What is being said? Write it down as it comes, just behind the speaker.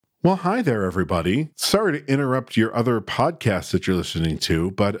Well, hi there, everybody. Sorry to interrupt your other podcasts that you're listening to,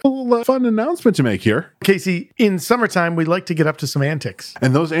 but a little fun announcement to make here. Casey, in summertime, we like to get up to some antics.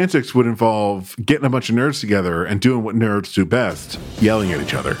 And those antics would involve getting a bunch of nerds together and doing what nerds do best, yelling at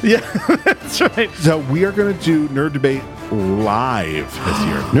each other. Yeah, that's right. So we are going to do Nerd Debate live this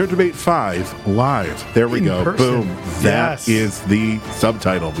year. Nerd Debate 5 live. There we In go. person. Boom. That is the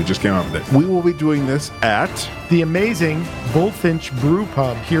subtitle. We just came up with it. We will be doing this at The amazing Bullfinch Brew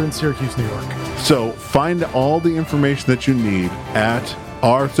Pub here in Syracuse, New York. So find all the information that you need at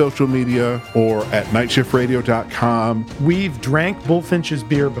our social media or at nightshiftradio.com. We've drank Bullfinch's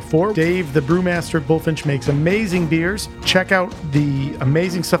beer before. Dave, the brewmaster at Bullfinch, makes amazing beers. Check out the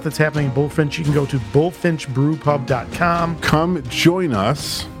amazing stuff that's happening in Bullfinch. You can go to bullfinchbrewpub.com. Come join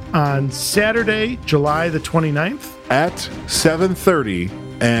us on Saturday, July the 29th at 7:30.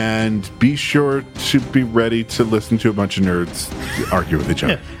 And be sure to be ready to listen to a bunch of nerds argue with each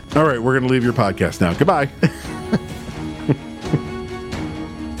other. Yeah. All right, we're going to leave your podcast now. Goodbye.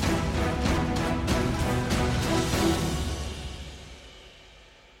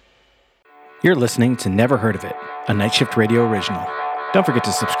 You're listening to Never Heard of It, a Night Shift Radio original. Don't forget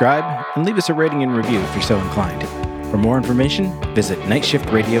to subscribe and leave us a rating and review if you're so inclined. For more information, visit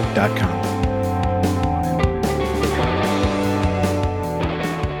nightshiftradio.com.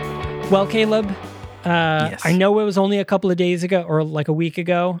 Well, Caleb, Yes. I know it was only a couple of days ago or like a week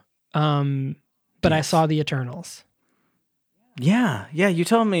ago, but I saw the Eternals. Yeah, you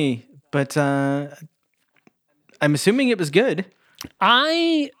told me, but I'm assuming it was good.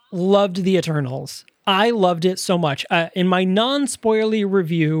 I loved the Eternals. I loved it so much. In my non-spoilery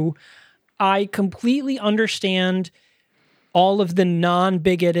review, I completely understand all of the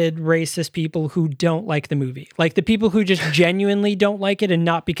non-bigoted racist people who don't like the movie. Like the people who just genuinely don't like it and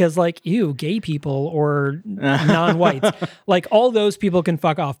not because like, ew, gay people or non-whites. Like all those people can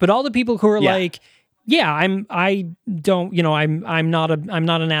fuck off. But all the people who are like, yeah, I'm not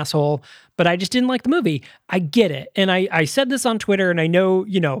an asshole, but I just didn't like the movie. I get it. And I said this on Twitter and I know,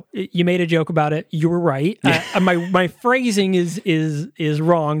 you made a joke about it. You were right. My phrasing is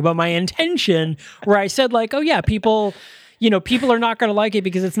wrong, but my intention where I said like, oh yeah, people are not going to like it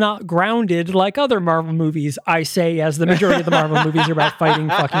because it's not grounded like other Marvel movies, I say, as the majority of the Marvel movies are about fighting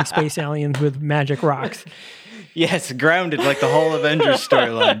fucking space aliens with magic rocks. Yes, grounded like the whole Avengers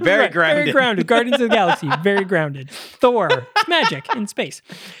storyline. Very grounded. Very grounded. Guardians of the Galaxy, very grounded. Thor, magic in space.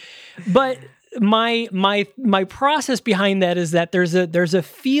 But my process behind that is that there's a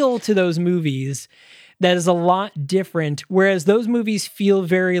feel to those movies that is a lot different, whereas those movies feel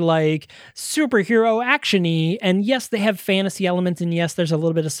very like superhero action-y, and yes, they have fantasy elements, and yes, there's a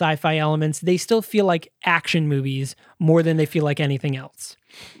little bit of sci-fi elements. They still feel like action movies more than they feel like anything else.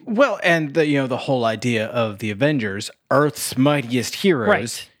 Well, and the whole idea of the Avengers, Earth's mightiest heroes,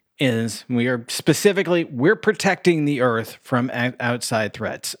 Right. is we're protecting the Earth from outside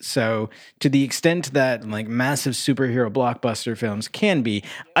threats. So to the extent that like massive superhero blockbuster films can be,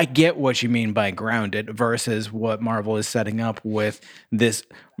 I get what you mean by grounded versus what Marvel is setting up with this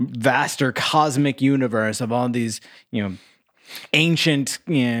vaster cosmic universe of all these, ancient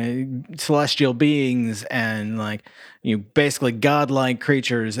celestial beings and like basically godlike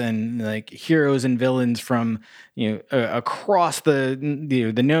creatures and like heroes and villains from across the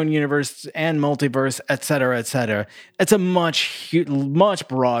known universe and multiverse, et cetera, et cetera. It's a much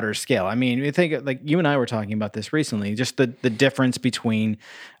broader scale. I mean, you think like you and I were talking about this recently, just the difference between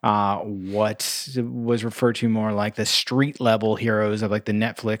what was referred to more like the street level heroes of like the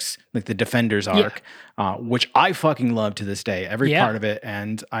Netflix, like the Defenders arc, which I fucking love to this day, every part of it.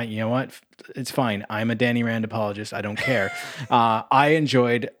 And you know what? It's fine. I'm a Danny Rand apologist. I don't care. I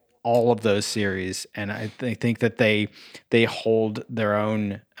enjoyed all of those series, and I think that they hold their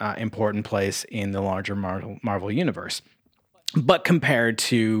own important place in the larger Marvel universe. But compared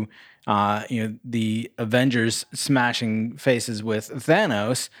to the Avengers smashing faces with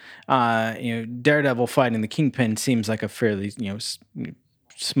Thanos, Daredevil fighting the Kingpin seems like a fairly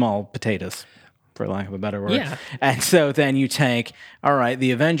small potatoes, for lack of a better word. Yeah. And so then you take, all right,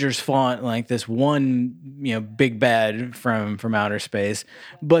 the Avengers fought like this one, big bad from outer space,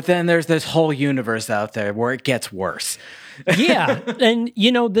 but then there's this whole universe out there where it gets worse. Yeah. And,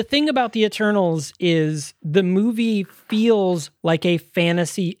 the thing about the Eternals is the movie feels like a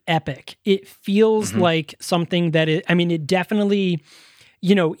fantasy epic. It feels like something that it definitely...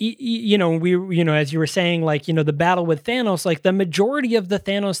 we as you were saying, like, the battle with Thanos, like the majority of the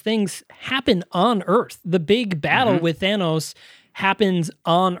Thanos things happen on Earth. The big battle with Thanos happens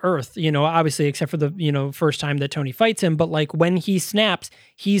on Earth, obviously except for the, first time that Tony fights him, but like when he snaps,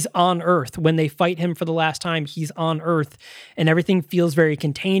 he's on Earth. When they fight him for the last time, he's on Earth, and everything feels very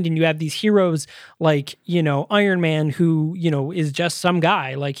contained. And you have these heroes like, Iron Man, who, is just some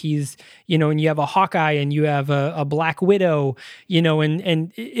guy, like he's, and you have a Hawkeye and you have a Black Widow,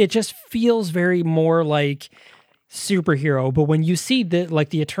 and it just feels very more like superhero. But when you see the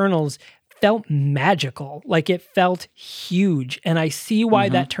Eternals felt magical, like it felt huge, and I see why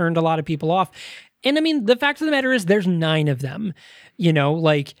that turned a lot of people off. And I mean, the fact of the matter is there's 9 of them,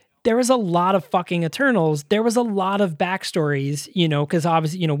 there was a lot of fucking Eternals. There was a lot of backstories, because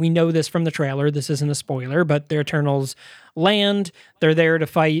obviously, we know this from the trailer. This isn't a spoiler, but the Eternals land. They're there to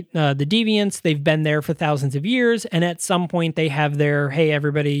fight the Deviants. They've been there for thousands of years. And at some point they have their, hey,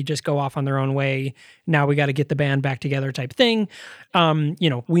 everybody just go off on their own way. Now we got to get the band back together type thing.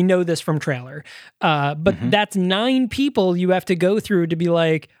 We know this from trailer. But that's 9 people you have to go through to be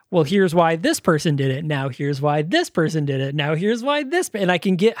like, well, here's why this person did it. Now here's why this person did it. Now here's why this. And I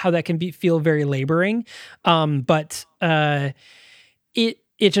can get how that can feel very laboring. But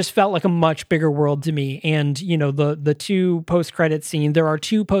it just felt like a much bigger world to me. And, the 2 post-credit scenes, there are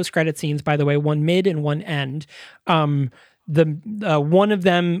 2 post-credit scenes, by the way, one mid and one end. One of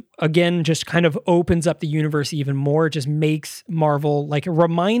them, again, just kind of opens up the universe even more. It just makes Marvel, like, it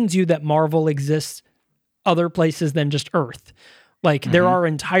reminds you that Marvel exists other places than just Earth. Like, there are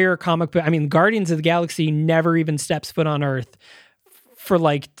entire comic book, Guardians of the Galaxy never even steps foot on Earth for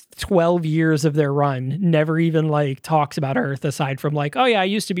like 12 years of their run, never even like talks about Earth aside from like, oh yeah, I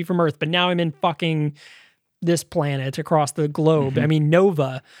used to be from Earth, but now I'm in fucking this planet across the globe.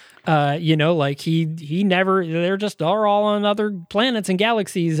 Nova, he never, they're all on other planets and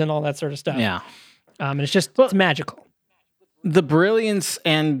galaxies and all that sort of stuff. Yeah. And it's magical. The brilliance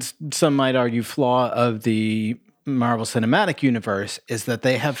and some might argue flaw of the Marvel Cinematic Universe is that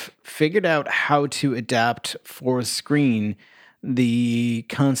they have figured out how to adapt for screen the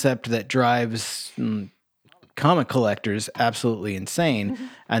concept that drives comic collectors absolutely insane,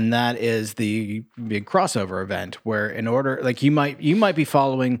 and that is the big crossover event where in order, like you might be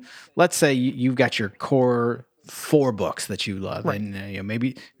following, let's say you've got your core 4 books that you love, right. And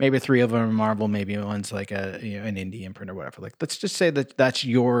maybe 3 of them are Marvel, maybe one's like an indie imprint or whatever. Like let's just say that's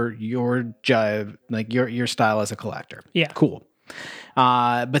your jive, like your style as a collector. Yeah, cool.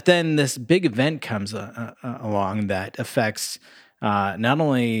 But then this big event comes along that affects not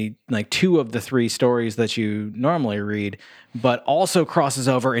only like 2 of the 3 stories that you normally read, but also crosses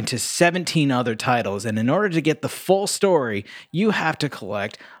over into 17 other titles. And in order to get the full story, you have to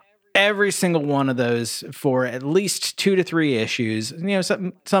collect every single one of those for at least 2 to 3 issues.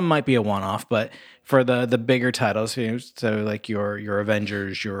 Some might be a one-off, but for the bigger titles, so like your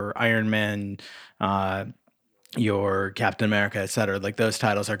Avengers, your Iron Man, your Captain America, et cetera, like those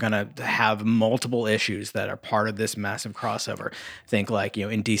titles are going to have multiple issues that are part of this massive crossover. Think like,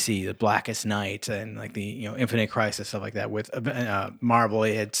 in DC, the Blackest Night and like the, Infinite Crisis, stuff like that. With Marvel,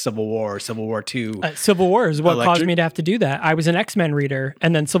 it had Civil War 2. Civil War is what caused me to have to do that. I was an X-Men reader,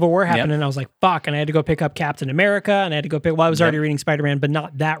 and then Civil War happened, and I was like, fuck, and I had to go pick up Captain America, and I had to go I was already reading Spider-Man, but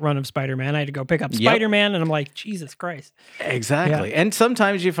not that run of Spider-Man. I had to go pick up Spider-Man, and I'm like, Jesus Christ. Exactly. Yeah. And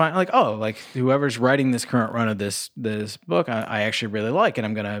sometimes you find like, oh, like whoever's writing this current run of this book I actually really like, and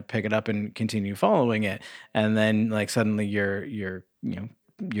I'm gonna pick it up and continue following it. And then like suddenly your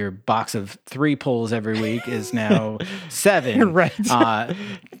box of 3 pulls every week is now 7. Right.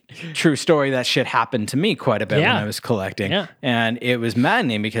 True story. That shit happened to me quite a bit when I was collecting, and it was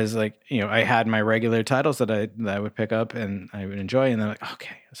maddening because like I had my regular titles that I would pick up and I would enjoy, and then like,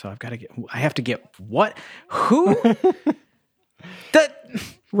 okay, so I have to get what, who that.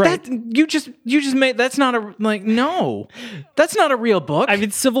 Right. You just made, that's not a, like, no, that's not a real book.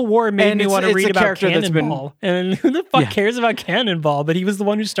 Civil War made me want to read about Cannonball. And who the fuck cares about Cannonball? But he was the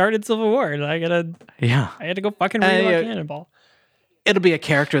one who started Civil War. And I had to go fucking read about Cannonball. It'll be a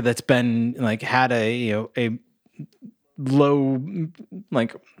character that's been like, had a low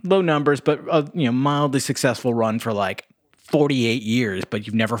numbers, but mildly successful run for like 48 years, but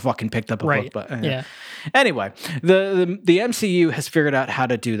you've never fucking picked up a book. But anyway, the MCU has figured out how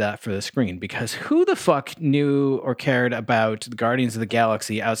to do that for the screen, because who the fuck knew or cared about the Guardians of the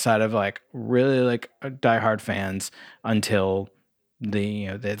Galaxy outside of like really like diehard fans until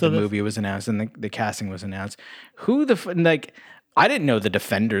the movie was announced and the casting was announced. I didn't know the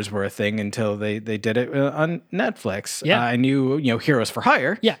Defenders were a thing until they did it on Netflix. I knew, Heroes for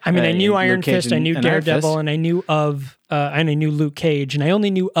Hire. Yeah, I knew Iron Fist, I knew Daredevil, and I knew of Luke Cage, and I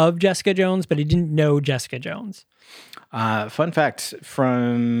only knew of Jessica Jones, but I didn't know Jessica Jones. Fun fact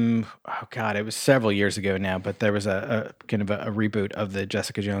from, it was several years ago now, but there was a kind of a reboot of the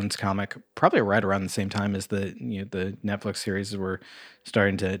Jessica Jones comic, probably right around the same time as the Netflix series were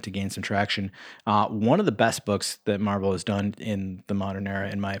starting to gain some traction. One of the best books that Marvel has done in the modern era,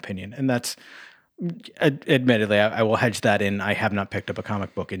 in my opinion, and that's, admittedly, I will hedge that in. I have not picked up a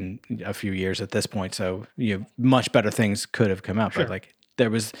comic book in a few years at this point, so much better things could have come out, Sure. but there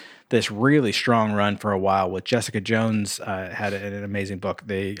was this really strong run for a while with Jessica Jones. Had an amazing book.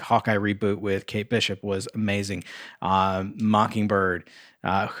 The Hawkeye reboot with Kate Bishop was amazing. Mockingbird,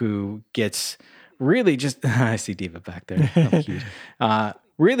 who gets really just I see Diva back there. Oh, cute.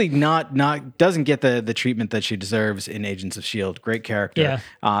 Really not doesn't get the treatment that she deserves in Agents of S.H.I.E.L.D. Great character.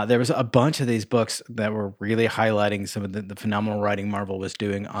 Yeah. There was a bunch of these books that were really highlighting some of the phenomenal writing Marvel was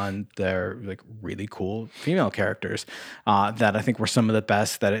doing on their really cool female characters that I think were some of the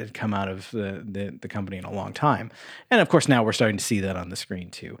best that had come out of the company in a long time. And of course now we're starting to see that on the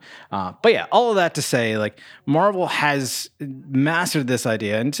screen too. But yeah, all of that to say, Marvel has mastered this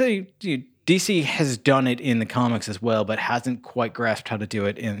idea, and so DC has done it in the comics as well, but hasn't quite grasped how to do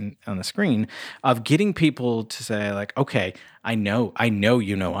it on the screen, of getting people to say okay, I know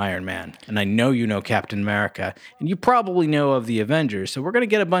you know Iron Man, and I know you know Captain America, and you probably know of the Avengers. So we're going to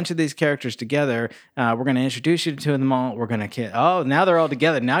get a bunch of these characters together. We're going to introduce you to them all. We're going to now they're all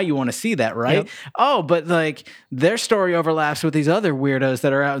together. Now you want to see that, right? Yep. Oh, but their story overlaps with these other weirdos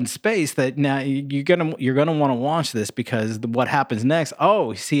that are out in space. That now you're gonna want to watch this because what happens next?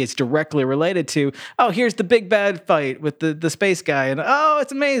 Oh, see, it's directly related to. Oh, here's the big bad fight with the space guy, and oh,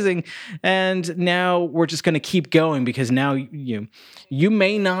 it's amazing. And now we're just going to keep going because now you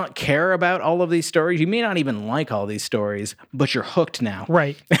may not care about all of these stories. You may not even like all these stories, but you're hooked now.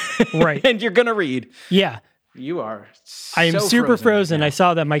 Right. And you're going to read. Yeah. You are I am super frozen. Right, I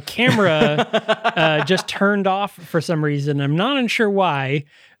saw that my camera just turned off for some reason. I'm not unsure why,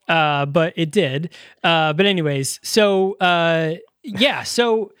 but it did. But anyways, so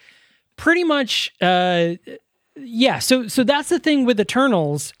so pretty much... So that's the thing with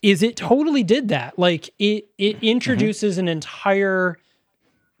Eternals, is it totally did that. It introduces an entire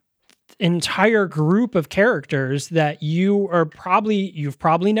group of characters that you've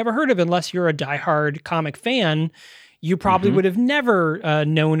probably never heard of unless you're a diehard comic fan. You probably would have never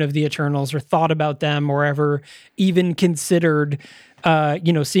known of the Eternals or thought about them or ever even considered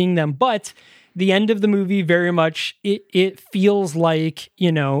seeing them. But the end of the movie, very much it feels like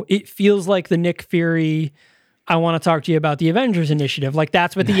the Nick Fury, I want to talk to you about the Avengers Initiative.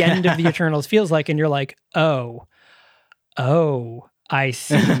 That's what the end of the Eternals feels like. And you're like, oh, I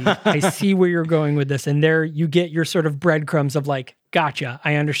see. I see where you're going with this. And there you get your sort of breadcrumbs of gotcha.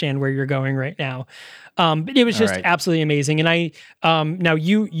 I understand where you're going right now. But it was just absolutely amazing. And I, now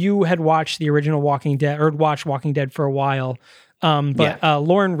you had watched the original Walking Dead or watched Walking Dead for a while. Lauren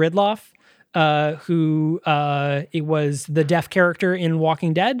Ridloff, who it was the deaf character in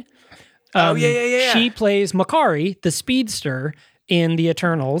Walking Dead. She plays Makari, the speedster, in the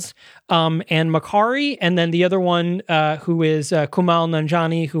Eternals. And Makari, and then the other one, who is Kumail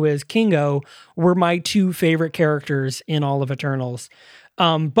Nanjiani, who is Kingo, were my two favorite characters in all of Eternals.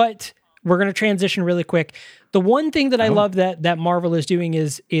 But we're going to transition really quick. The one thing that I love that Marvel is doing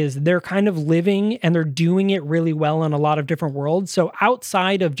is they're kind of living and they're doing it really well in a lot of different worlds. So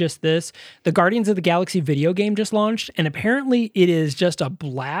outside of just this, the Guardians of the Galaxy video game just launched, and apparently it is just a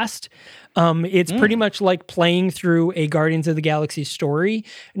blast. It's pretty much like playing through a Guardians of the Galaxy story.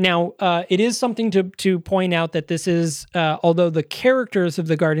 Now, it is something to point out that this is, although the characters of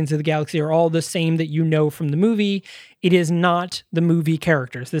the Guardians of the Galaxy are all the same that you know from the movie, it is not the movie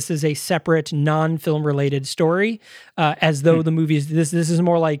characters. This is a separate non-film related story, as though the movies, this is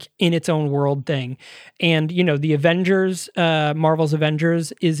more like in its own world thing. And, the Avengers, Marvel's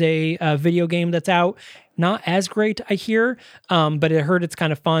Avengers is a video game that's out. Not as great, I hear, but I heard it's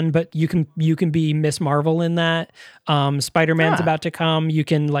kind of fun. But you can be Miss Marvel in that. Spider-Man's about to come. You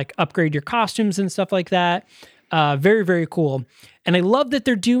can upgrade your costumes and stuff like that. Very, very cool. And I love that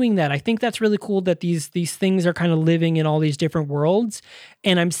they're doing that. I think that's really cool that these things are kind of living in all these different worlds.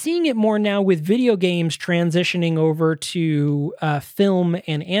 And I'm seeing it more now with video games transitioning over to film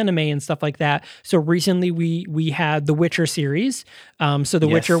and anime and stuff like that. So recently we had the Witcher series. So the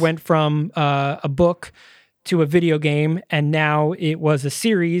Witcher went from a book to a video game, and now it was a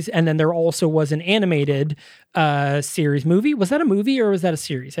series, and then there also was an animated series movie. Was that a movie or was that a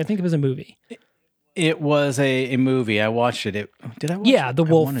series? I think it was a movie. It was a movie. I watched it. Did I watch it? Yeah, the I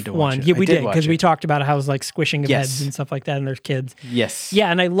wolf wanted to watch one. it. Yeah, we I did watch because we it. talked about how it was like squishing of Yes. heads and stuff like that, and there's kids. Yes. Yeah,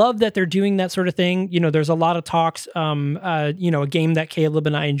 and I love that they're doing that sort of thing. You know, there's a lot of talks. A game that Caleb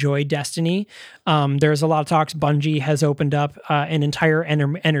and I enjoy, Destiny. There's a lot of talks. Bungie has opened up an entire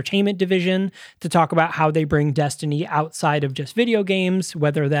entertainment division to talk about how they bring Destiny outside of just video games,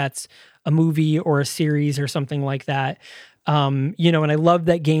 whether that's a movie or a series or something like that. And I love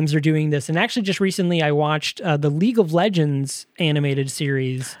that games are doing this. And actually, just recently, I watched the League of Legends animated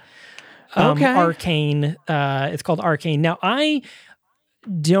series, Arcane. It's called Arcane. Now, I've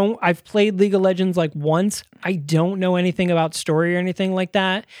played League of Legends like once. I don't know anything about story or anything like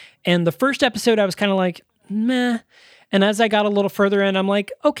that. And the first episode, I was kind of like, meh. And as I got a little further in, I'm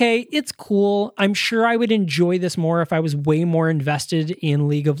like, okay, it's cool. I'm sure I would enjoy this more if I was way more invested in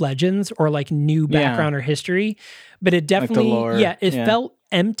League of Legends or like new background or history. But it definitely, lore. It felt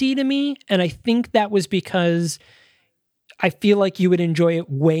empty to me. And I think that was because I feel like you would enjoy it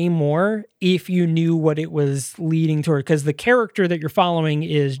way more if you knew what it was leading toward. Because the character that you're following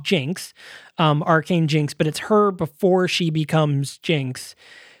is Jinx, Arcane Jinx, but it's her before she becomes Jinx.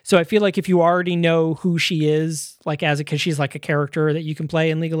 So I feel like if you already know who she is, like because she's like a character that you can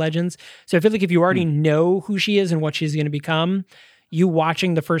play in League of Legends. So I feel like if you already know who she is and what she's going to become, you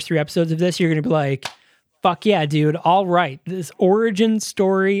watching the first 3 episodes of this, you're going to be like, fuck yeah, dude. All right. This origin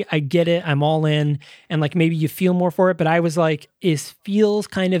story, I get it. I'm all in. And like maybe you feel more for it. But I was like, it feels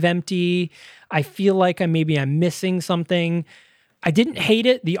kind of empty. I feel like I'm missing something. I didn't hate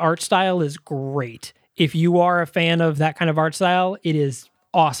it. The art style is great. If you are a fan of that kind of art style, it is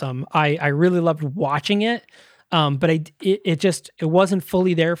awesome. I really loved watching it. But it wasn't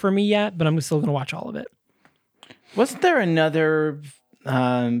fully there for me yet, but I'm still going to watch all of it. Wasn't there another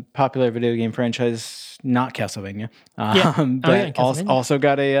popular video game franchise, not Castlevania, but Castlevania. also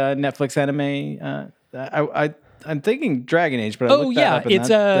got a Netflix anime? I'm thinking Dragon Age, but I looked that up, and it's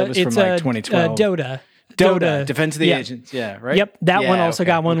that was from like 2012. Dota, Defense of the Agents, right? Yep, that one also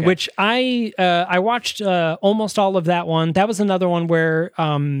got one, which I watched almost all of that one. That was another one where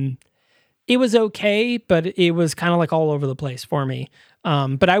it was okay, but it was kind of like all over the place for me.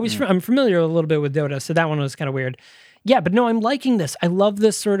 But I'm familiar a little bit with Dota, so that one was kind of weird. Yeah, but no, I'm liking this. I love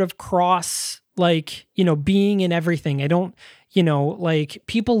this sort of cross, like, being in everything. I don't, like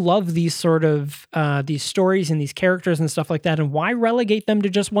people love these sort of these stories and these characters and stuff like that. And why relegate them to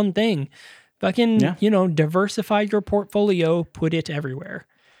just one thing? Fucking, diversify your portfolio, put it everywhere.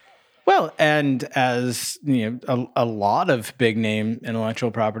 Well, and as a lot of big name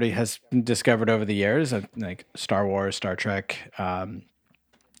intellectual property has been discovered over the years, like Star Wars, Star Trek,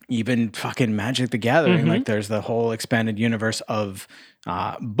 even fucking Magic the Gathering. Like there's the whole expanded universe of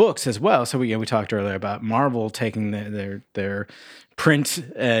books as well. So we talked earlier about Marvel taking their print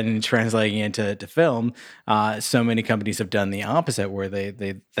and translating it into film. So many companies have done the opposite, where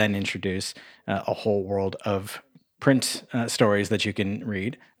they then introduce a whole world of print stories that you can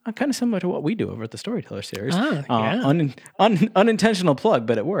read. Kind of similar to what we do over at the Storyteller series. Unintentional plug,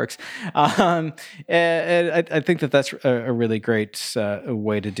 but it works. And I think that's a really great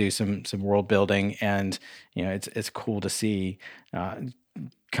way to do some world building, and it's cool to see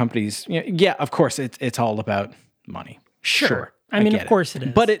companies. Of course, it's all about money. Sure. I mean, of course it is.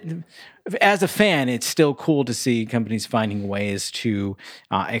 But as a fan, it's still cool to see companies finding ways to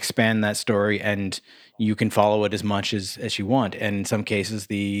expand that story, and you can follow it as much as you want. And in some cases,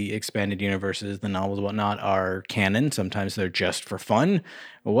 the expanded universes, the novels, whatnot, are canon. Sometimes they're just for fun.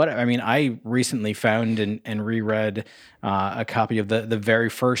 I recently found and reread a copy of the very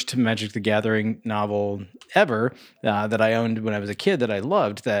first Magic the Gathering novel ever that I owned when I was a kid that I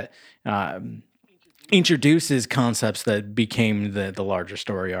loved, that introduces concepts that became the larger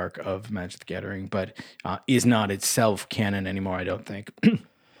story arc of Magic the Gathering, but is not itself canon anymore, I don't think.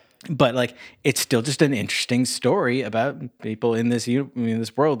 But like, it's still just an interesting story about people in this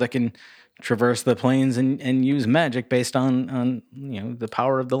world that can traverse the plains and use magic based on the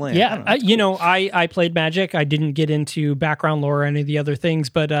power of the land. Yeah, I played Magic. I didn't get into background lore or any of the other things,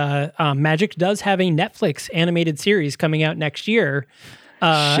 but Magic does have a Netflix animated series coming out next year.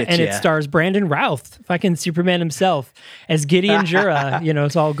 It stars Brandon Routh, fucking Superman himself, as Gideon Jura.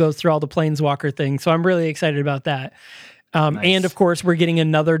 It all goes through all the Planeswalker thing. So I'm really excited about that. Nice. And of course, we're getting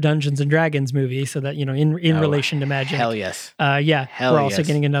another Dungeons and Dragons movie, so that in relation to Magic. Hell yes. We're also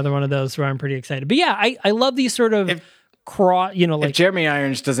getting another one of those, where I'm pretty excited. But yeah, I love these sort of if Jeremy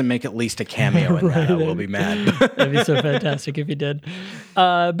Irons doesn't make at least a cameo in that, I will be mad. That'd be so fantastic if he did.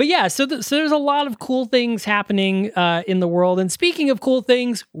 But yeah, so there's a lot of cool things happening in the world. And speaking of cool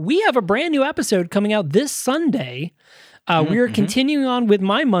things, we have a brand new episode coming out this Sunday. We are continuing on with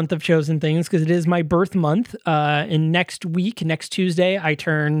my month of chosen things because it is my birth month. And next Tuesday, I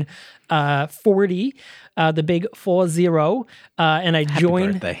turn 40, the big 40. And I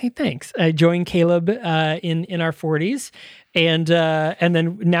join. birthday. Hey, thanks. I joined Caleb in our 40s. And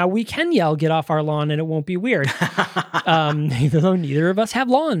then now we can yell, "Get off our lawn," and it won't be weird. Even though neither of us have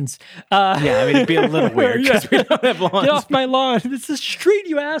lawns. Yeah, I mean, it'd be a little weird because we don't have lawns. Get off my lawn. It's a street,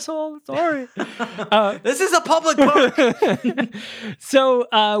 you asshole. Sorry. This is a public park. So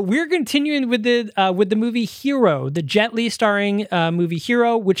we're continuing with the movie Hero, the Jet Li starring movie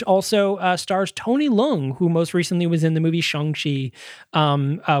Hero, which also stars Tony Leung, who most recently was in the movie Shang-Chi,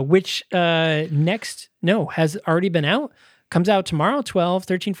 which has already been out. Comes out tomorrow, 12,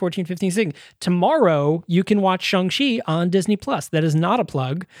 13, 14, 15, 16. Tomorrow, you can watch Shang-Chi on Disney+. That is not a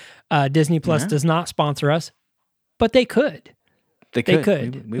plug. Disney+ does not sponsor us, but they could. They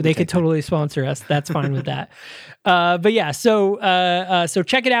could. They could totally sponsor us. That's fine with that. But yeah, so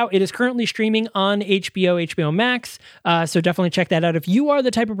check it out. It is currently streaming on HBO Max. So definitely check that out. If you are the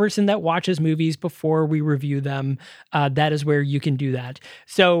type of person that watches movies before we review them, that is where you can do that.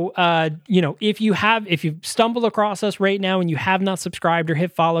 So, if you've stumbled across us right now and you have not subscribed or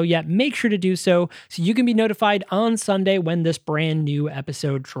hit follow yet, make sure to do so you can be notified on Sunday when this brand new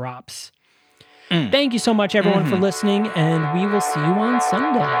episode drops. Thank you so much, everyone, for listening, and we will see you on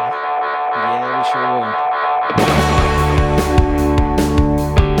Sunday. Yeah, we sure will.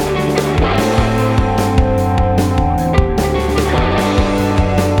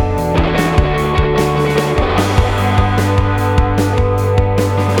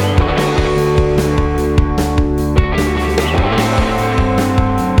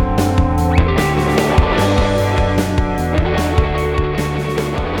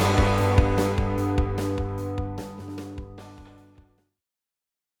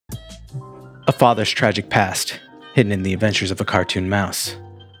 A father's tragic past, hidden in the adventures of a cartoon mouse.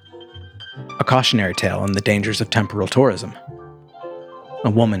 A cautionary tale on the dangers of temporal tourism. A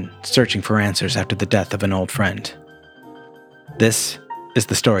woman searching for answers after the death of an old friend. This is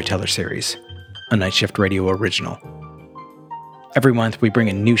the Storyteller Series, a Night Shift Radio original. Every month we bring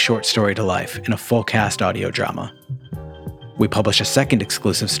a new short story to life in a full-cast audio drama. We publish a second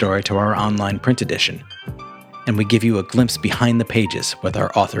exclusive story to our online print edition, and we give you a glimpse behind the pages with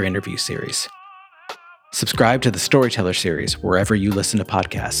our author interview series. Subscribe to the Storyteller Series wherever you listen to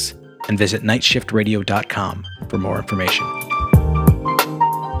podcasts, and visit nightshiftradio.com for more information.